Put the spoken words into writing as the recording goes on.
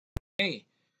Hey,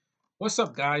 what's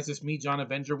up, guys? It's me, John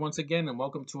Avenger, once again, and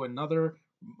welcome to another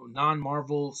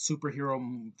non-Marvel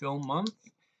superhero film month.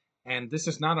 And this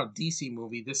is not a DC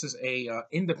movie. This is a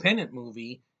independent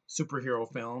movie superhero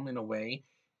film in a way,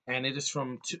 and it is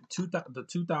from the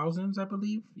 2000s, I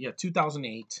believe. Yeah,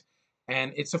 2008,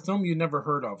 and it's a film you never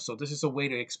heard of. So this is a way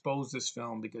to expose this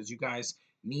film because you guys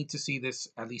need to see this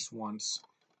at least once.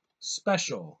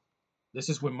 Special. This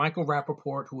is with Michael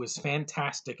Rappaport, who is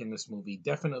fantastic in this movie.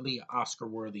 Definitely Oscar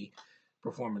worthy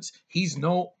performance. He's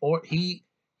not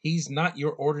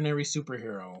your ordinary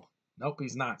superhero. Nope,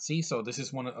 he's not. See, so this is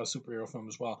a superhero film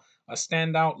as well. A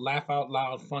standout, laugh out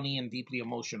loud, funny, and deeply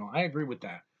emotional. I agree with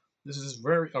that. This is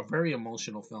a very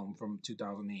emotional film from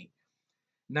 2008.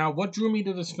 Now, what drew me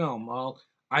to this film? Well,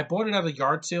 I bought it at a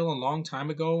yard sale a long time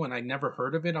ago, and I never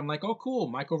heard of it. I'm like, oh, cool,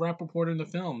 Michael Rappaport in the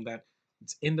film. That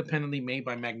it's independently made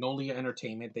by Magnolia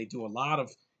Entertainment. They do a lot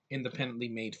of independently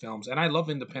made films, and I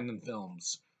love independent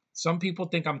films. Some people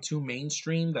think I'm too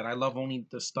mainstream, that I love only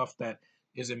the stuff that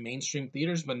is in mainstream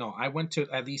theaters, but no, I went to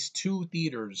at least two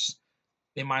theaters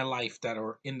in my life that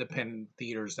are independent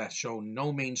theaters that show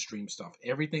no mainstream stuff.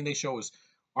 Everything they show is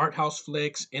art house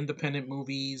flicks, independent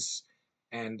movies,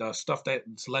 and stuff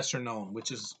that's lesser known, which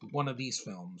is one of these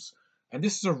films. And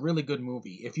this is a really good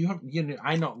movie. If you have,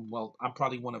 I know, well, I'm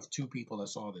probably one of two people that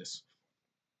saw this.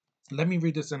 Let me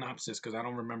read the synopsis because I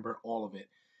don't remember all of it.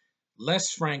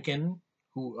 Les Franken,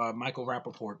 who Michael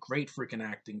Rappaport, great freaking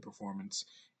acting performance,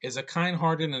 is a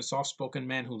kind-hearted and soft-spoken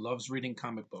man who loves reading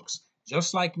comic books,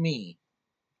 just like me,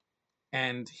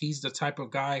 and he's the type of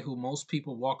guy who most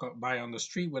people walk up by on the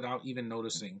street without even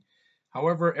noticing.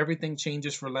 However, everything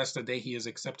changes for Les the day he is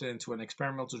accepted into an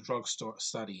experimental drug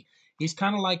study. He's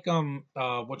kind of like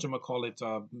what you call it,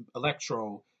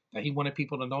 Electro, that he wanted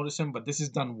people to notice him, but this is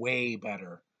done way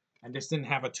better, and this didn't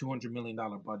have a $200 million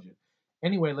budget.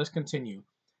 Anyway, let's continue.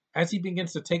 As he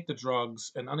begins to take the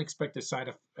drugs, an unexpected side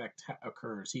effect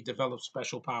occurs. He develops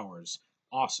special powers.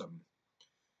 Awesome.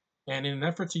 And in an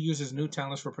effort to use his new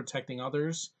talents for protecting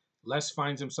others, Les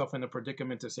finds himself in a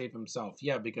predicament to save himself.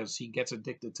 Yeah, because he gets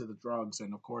addicted to the drugs,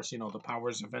 and of course, the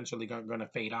powers eventually going to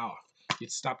fade off. You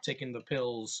stop taking the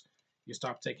pills, you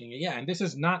stop taking it. Yeah, and this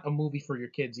is not a movie for your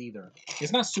kids either.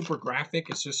 It's not super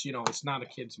graphic. It's just it's not a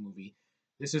kids movie.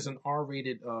 This is an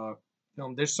R-rated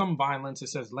film. There's some violence. It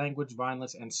says language,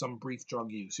 violence, and some brief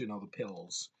drug use. The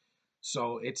pills.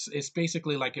 So it's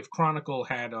basically like if Chronicle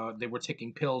had they were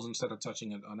taking pills instead of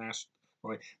touching an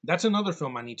asteroid. That's another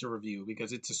film I need to review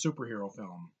because it's a superhero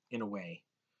film in a way,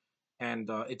 and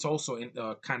it's also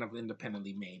kind of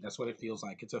independently made. That's what it feels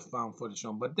like. It's a found footage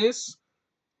film, but this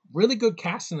really good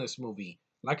cast in this movie.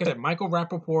 Like I said, Michael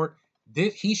Rappaport,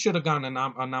 he should have gotten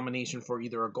a nomination for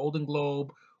either a Golden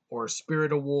Globe or a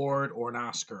Spirit Award or an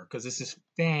Oscar because this is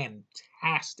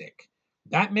fantastic.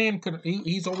 That man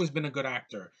he's always been a good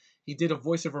actor. He did a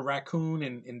voice of a raccoon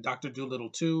in Doctor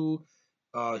Dolittle 2.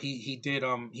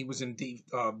 He was in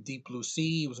Deep Blue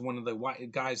Sea. He was one of the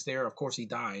white guys there. Of course, he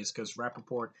dies because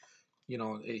Rappaport,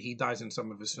 he dies in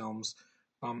some of his films.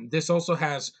 This also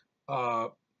has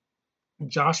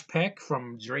Josh Peck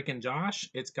from Drake and Josh.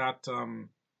 It's got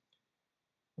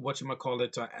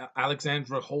whatchamacallit,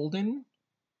 Alexandra Holden.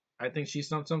 I think she's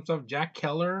done some stuff. Jack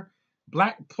Keller.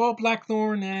 Paul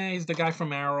Blackthorne, he's the guy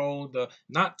from Arrow.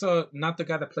 Not the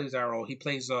guy that plays Arrow. He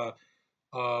plays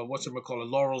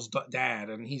whatchamacallit, Laurel's dad,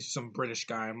 and he's some British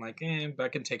guy. I'm like, I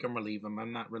can take him or leave him.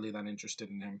 I'm not really that interested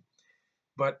in him.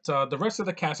 But the rest of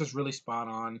the cast is really spot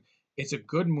on. It's a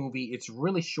good movie. It's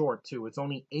really short too. It's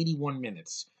only 81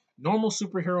 minutes. Normal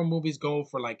superhero movies go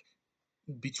for like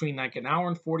between like an hour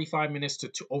and 45 minutes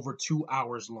to over 2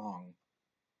 hours long.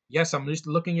 Yes, I'm just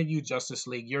looking at you, Justice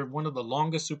League. You're one of the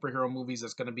longest superhero movies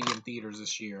that's going to be in theaters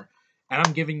this year. And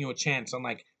I'm giving you a chance,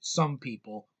 unlike some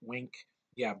people. Wink.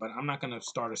 Yeah, but I'm not going to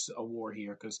start a war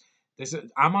here because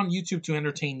I'm on YouTube to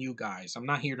entertain you guys. I'm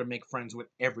not here to make friends with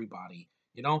everybody.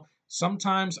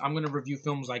 Sometimes I'm going to review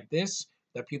films like this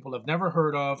that people have never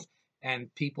heard of,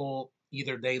 and people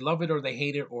either they love it or they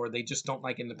hate it or they just don't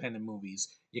like independent movies.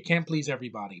 You can't please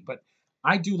everybody, but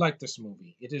I do like this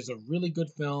movie. It is a really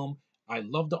good film. I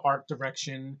love the art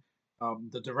direction.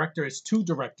 The director is two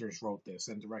directors wrote this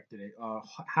and directed it.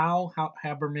 Hal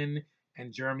Haberman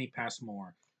and Jeremy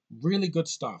Passmore. Really good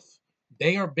stuff.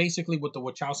 They are basically what the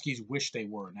Wachowskis wish they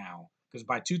were now. Because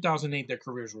by 2008, their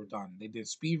careers were done. They did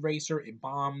Speed Racer, it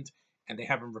bombed, and they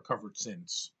haven't recovered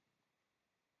since.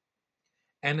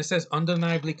 And it says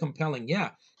undeniably compelling.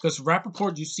 Yeah, because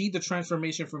Rappaport, you see the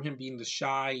transformation from him being the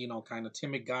shy, kind of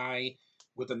timid guy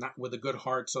with a good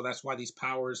heart. So that's why these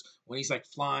powers, when he's like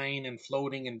flying and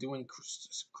floating and doing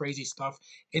crazy stuff,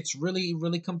 it's really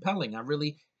really compelling.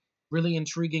 really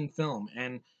intriguing film.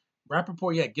 And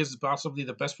Rappaport, yeah, gives possibly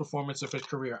the best performance of his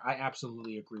career. I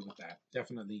absolutely agree with that.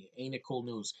 Definitely. Ain't it cool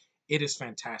news? It is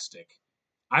fantastic.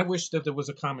 I wish that there was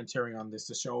a commentary on this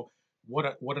to show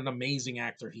what an amazing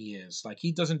actor he is. Like,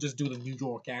 he doesn't just do the New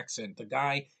York accent. The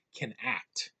guy can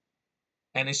act.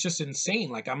 And it's just insane.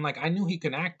 Like, I'm like, I knew he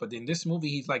can act, but in this movie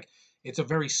he's like, it's a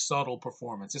very subtle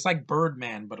performance. It's like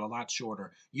Birdman, but a lot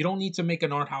shorter. You don't need to make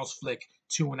an art house flick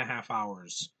 2.5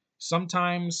 hours.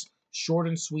 Sometimes short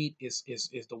and sweet is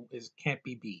can't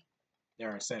be beat.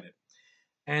 There, I said it.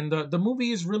 And the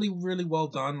movie is really really well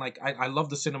done. Like, I love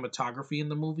the cinematography in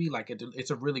the movie. Like, it's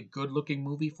a really good looking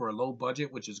movie for a low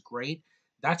budget, which is great.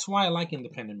 That's why I like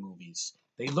independent movies.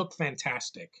 They look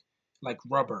fantastic. Like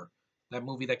Rubber, that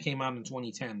movie that came out in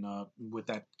 2010 with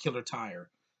that killer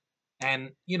tire.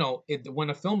 And when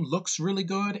a film looks really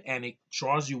good and it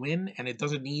draws you in and it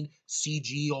doesn't need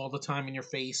CG all the time in your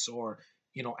face, or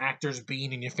actors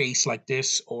being in your face like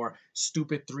this, or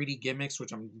stupid 3D gimmicks,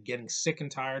 which I'm getting sick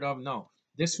and tired of. No,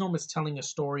 this film is telling a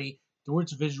story through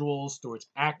its visuals, through its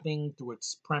acting, through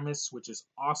its premise, which is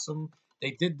awesome.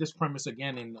 They did this premise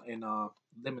again in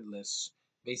Limitless.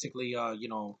 Basically, uh,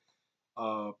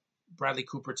 Bradley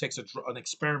Cooper takes an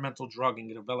experimental drug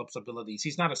and develops abilities.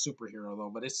 He's not a superhero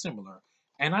though, but it's similar.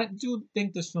 And I do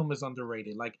think this film is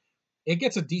underrated. Like, it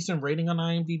gets a decent rating on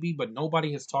IMDb, but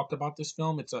nobody has talked about this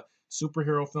film. It's a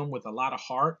superhero film with a lot of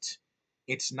heart.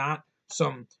 It's not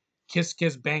some kiss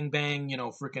kiss bang bang,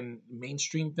 freaking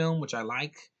mainstream film, which I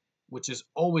like, which is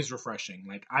always refreshing.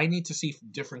 Like, I need to see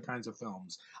different kinds of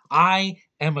films. I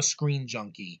am a screen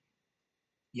junkie.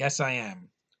 Yes, I am.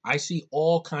 I see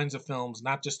all kinds of films,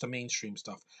 not just the mainstream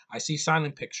stuff. I see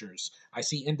silent pictures. I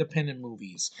see independent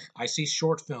movies. I see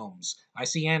short films. I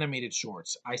see animated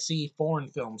shorts. I see foreign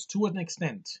films to an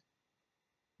extent.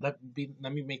 Let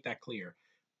me make that clear.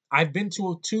 I've been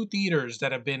to two theaters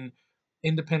that have been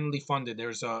independently funded.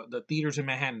 There's the theaters in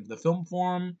Manhattan, the Film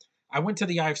Forum. I went to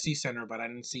the IFC Center, but I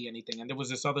didn't see anything. And there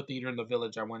was this other theater in the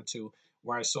Village I went to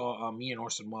where I saw Me and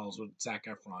Orson Welles with Zac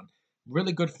Efron.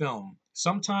 Really good film.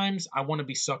 Sometimes I want to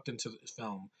be sucked into the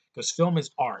film because film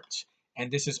is art,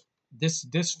 and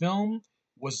this film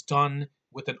was done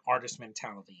with an artist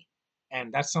mentality,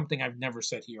 and that's something I've never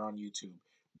said here on YouTube.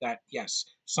 That yes,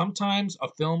 sometimes a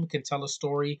film can tell a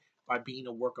story by being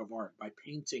a work of art, by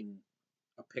painting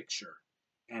a picture.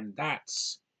 And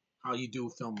that's how you do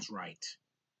films right.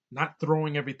 Not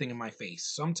throwing everything in my face.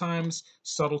 Sometimes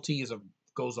subtlety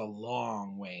goes a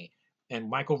long way. And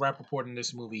Michael Rappaport in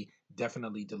this movie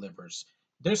definitely delivers.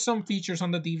 There's some features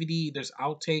on the DVD, there's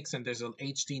outtakes, and there's an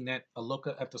HD net, a look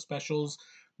at the specials,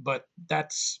 but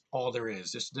that's all there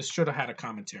is. This should have had a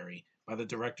commentary by the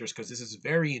directors because this is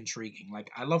very intriguing.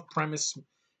 Like, I love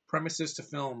premises to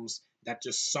films that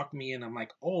just suck me in. I'm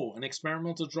like, oh, an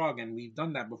experimental drug, and we've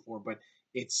done that before, but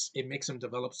it makes them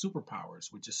develop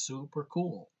superpowers, which is super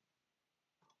cool.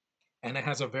 And it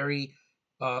has a very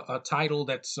a title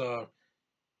that's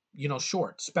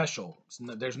short, special.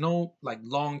 There's no like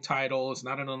long title. It's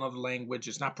not in another language.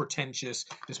 It's not pretentious.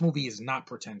 This movie is not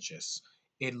pretentious.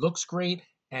 It looks great,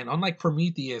 and unlike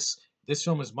Prometheus, this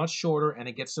film is much shorter and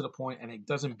it gets to the point and it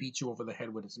doesn't beat you over the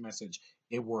head with its message.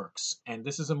 It works, and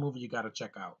this is a movie you got to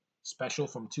check out. Special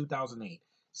from 2008,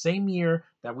 same year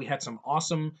that we had some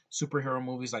awesome superhero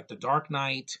movies like The Dark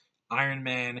Knight, Iron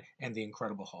Man, and The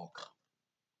Incredible Hulk.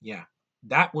 Yeah,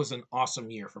 that was an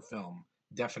awesome year for film,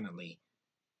 definitely.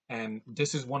 And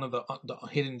this is one of the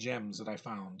hidden gems that I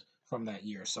found from that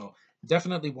year. So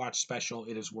definitely watch Special.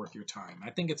 It is worth your time.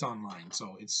 I think it's online,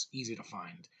 so it's easy to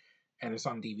find, and it's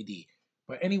on DVD.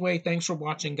 But anyway, thanks for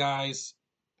watching, guys.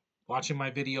 Watching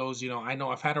my videos. I know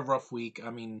I've had a rough week. I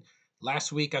mean,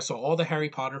 last week I saw all the Harry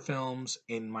Potter films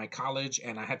in my college,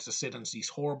 and I had to sit on these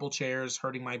horrible chairs,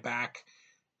 hurting my back.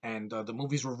 And the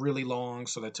movies were really long,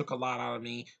 so that took a lot out of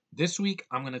me. This week,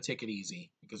 I'm going to take it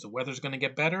easy because the weather's going to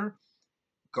get better.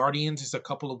 Guardians is a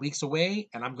couple of weeks away,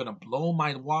 and I'm gonna blow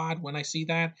my wad when I see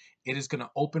that. It is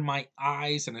gonna open my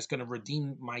eyes and it's gonna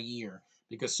redeem my year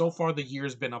because so far the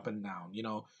year's been up and down.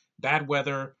 Bad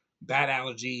weather, bad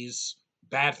allergies,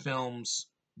 bad films,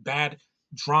 bad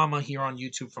drama here on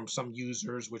YouTube from some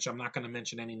users, which I'm not gonna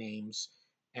mention any names,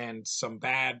 and some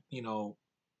bad,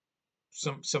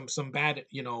 some bad,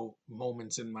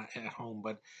 moments in my at home.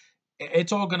 But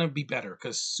it's all gonna be better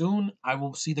because soon I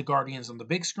will see the Guardians on the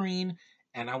big screen,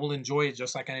 and I will enjoy it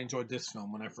just like I enjoyed this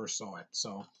film when I first saw it.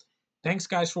 So, thanks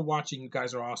guys for watching. You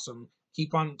guys are awesome.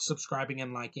 Keep on subscribing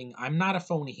and liking. I'm not a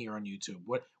phony here on YouTube.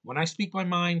 When I speak my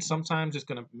mind, sometimes it's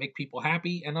gonna make people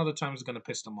happy, and other times it's gonna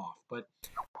piss them off. But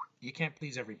you can't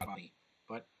please everybody.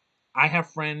 But I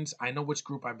have friends. I know which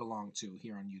group I belong to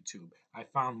here on YouTube. I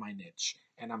found my niche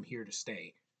and I'm here to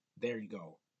stay. There you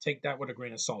go. Take that with a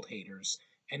grain of salt, haters.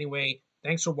 Anyway,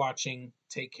 thanks for watching.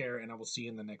 Take care, and I will see you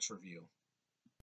in the next review.